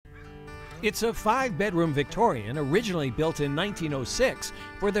It's a 5-bedroom Victorian originally built in 1906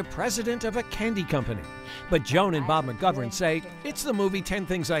 for the president of a candy company. But Joan and Bob McGovern say it's the movie 10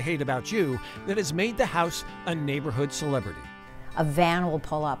 Things I Hate About You that has made the house a neighborhood celebrity. A van will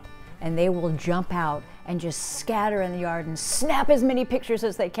pull up and they will jump out and just scatter in the yard and snap as many pictures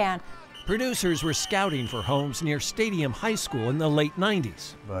as they can. Producers were scouting for homes near Stadium High School in the late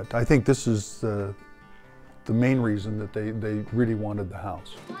 90s. But I think this is the main reason that they really wanted the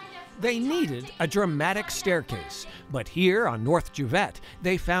house. They needed a dramatic staircase, but here on North Juvette,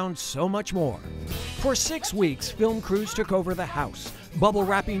 they found so much more. For 6 weeks, film crews took over the house, bubble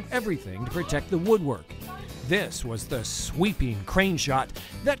wrapping everything to protect the woodwork. This was the sweeping crane shot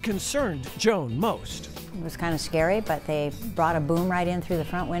that concerned Joan most. It was kind of scary, but they brought a boom right in through the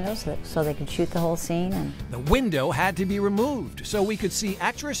front windows so they could shoot the whole scene. And the window had to be removed so we could see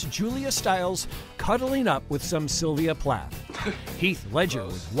actress Julia Stiles cuddling up with some Sylvia Plath. Heath Ledger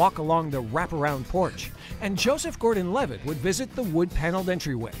would walk along the wraparound porch, and Joseph Gordon-Levitt would visit the wood-paneled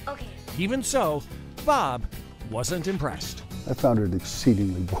entryway. Okay. Even so, Bob wasn't impressed. I found it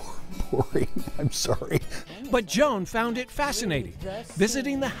exceedingly boring. I'm sorry. But Joan found it fascinating,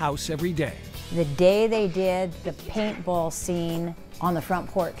 visiting the house every day. The day they did the paintball scene on the front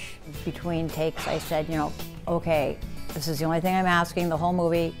porch between takes, I said, you know, okay, this is the only thing I'm asking the whole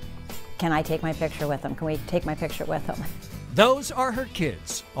movie. Can I take my picture with them? Can we take my picture with them? Those are her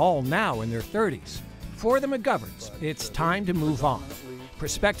kids, all now in their 30s. For the McGoverns, it's time to move on.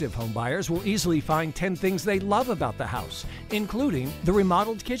 Prospective homebuyers will easily find 10 things they love about the house, including the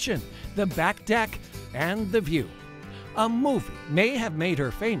remodeled kitchen, the back deck, and the view. A movie may have made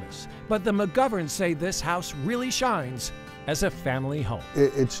her famous, but the McGoverns say this house really shines as a family home.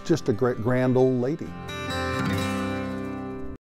 It's just a great grand old lady.